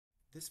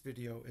This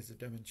video is a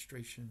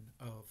demonstration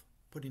of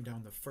putting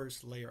down the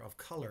first layer of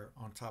color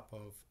on top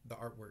of the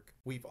artwork.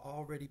 We've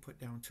already put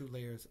down 2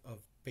 layers of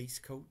base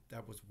coat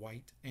that was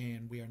white,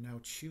 and we are now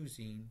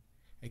choosing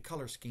a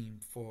color scheme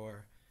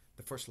for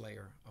the first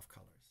layer of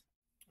colors.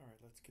 All right,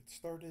 let's get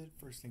started.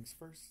 First things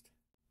first,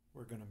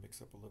 we're going to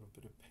mix up a little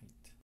bit of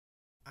paint.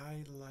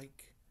 I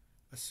like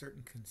a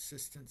certain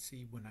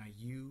consistency when I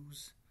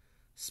use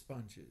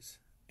sponges,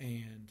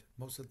 and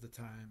most of the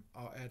time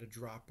I'll add a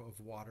drop of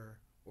water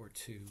or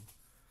 2.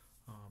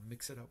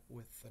 Mix it up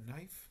with a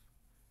knife,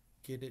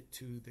 get it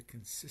to the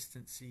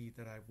consistency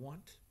that I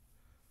want,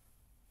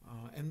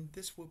 and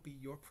this will be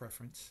your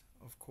preference.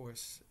 Of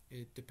course,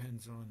 it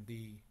depends on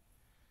the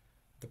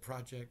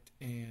project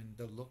and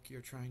the look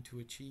you're trying to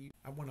achieve.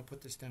 I want to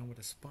put this down with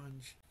a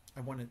sponge.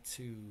 I want it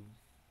to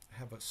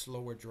have a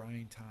slower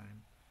drying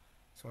time,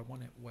 so I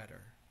want it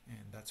wetter,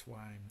 and that's why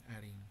I'm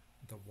adding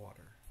the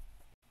water.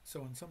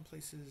 So in some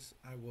places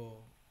I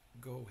will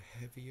go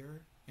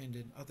heavier, and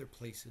in other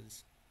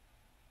places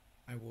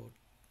I will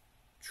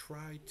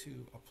try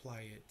to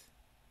apply it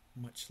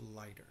much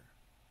lighter.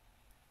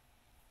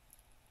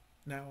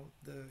 Now,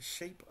 the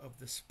shape of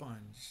the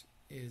sponge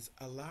is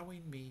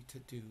allowing me to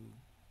do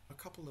a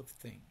couple of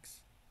things.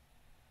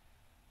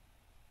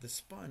 The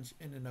sponge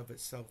in and of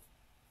itself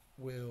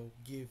will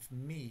give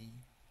me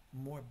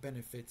more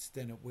benefits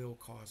than it will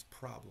cause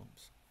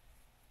problems.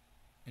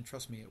 And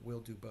trust me, it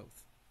will do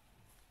both.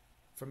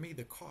 For me,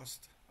 the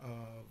cost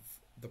of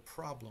the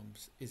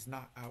problems is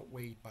not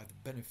outweighed by the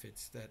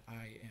benefits that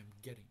I am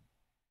getting.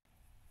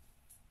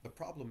 The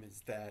problem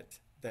is that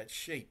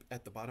shape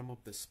at the bottom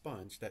of the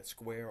sponge, that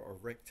square or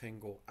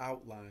rectangle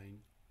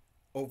outline,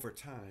 over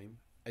time,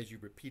 as you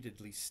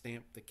repeatedly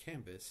stamp the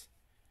canvas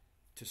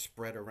to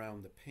spread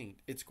around the paint,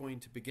 it's going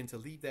to begin to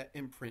leave that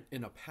imprint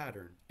in a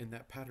pattern, and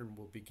that pattern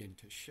will begin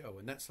to show,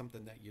 and that's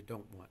something that you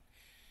don't want.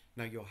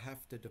 Now, you'll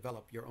have to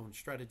develop your own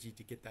strategy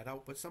to get that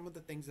out, but some of the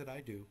things that I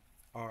do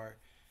are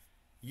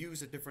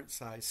use a different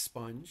size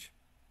sponge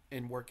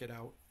and work it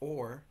out,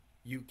 or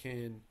you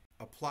can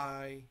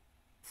apply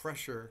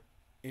pressure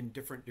in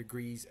different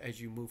degrees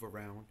as you move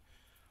around,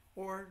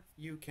 or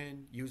you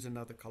can use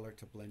another color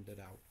to blend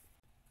it out.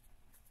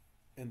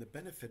 And the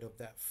benefit of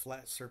that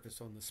flat surface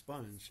on the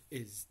sponge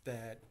is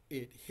that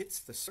it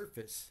hits the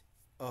surface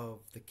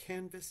of the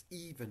canvas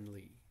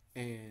evenly,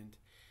 and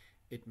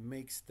it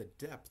makes the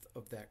depth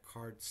of that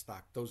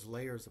cardstock, those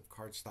layers of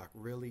cardstock,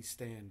 really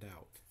stand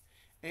out.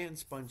 And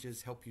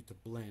sponges help you to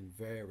blend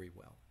very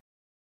well.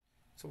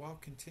 So I'll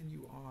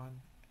continue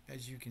on.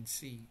 As you can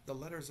see, the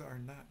letters are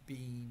not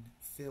being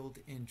filled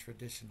in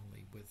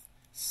traditionally with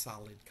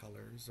solid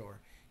colors or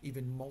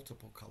even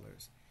multiple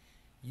colors.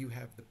 You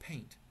have the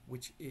paint,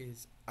 which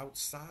is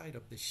outside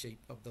of the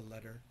shape of the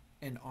letter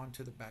and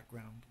onto the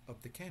background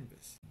of the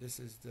canvas.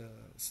 This is the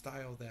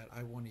style that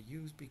I want to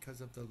use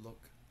because of the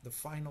look, the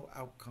final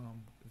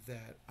outcome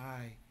that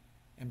I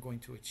am going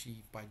to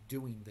achieve by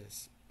doing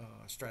this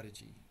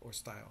strategy or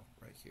style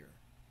right here.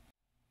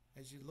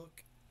 As you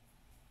look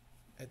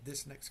at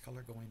this next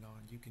color going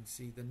on, you can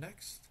see the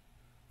next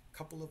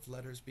couple of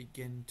letters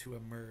begin to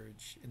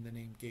emerge in the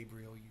name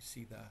Gabriel. You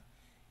see the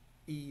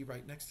E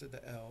right next to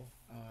the L.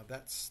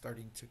 That's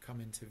starting to come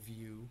into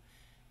view,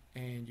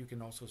 and you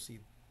can also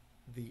see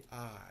the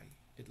I,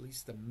 at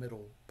least the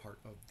middle part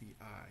of the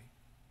I,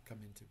 come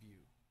into view.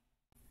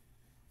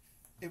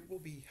 It will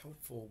be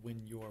helpful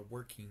when you're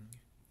working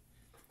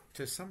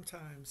to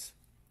sometimes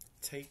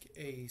take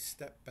a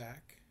step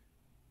back.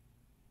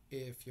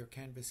 If your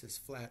canvas is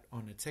flat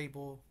on a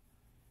table,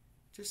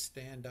 just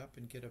stand up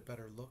and get a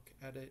better look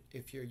at it.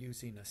 If you're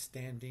using a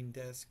standing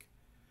desk,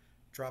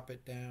 drop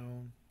it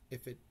down.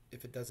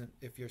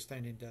 If your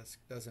standing desk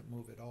doesn't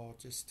move at all,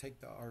 just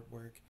take the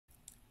artwork,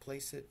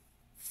 place it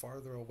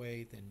farther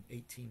away than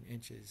 18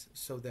 inches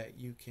so that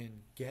you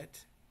can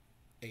get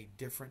a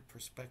different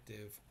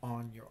perspective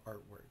on your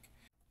artwork.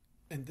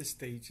 And this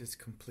stage is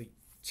complete.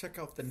 Check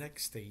out the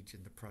next stage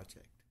in the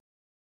project.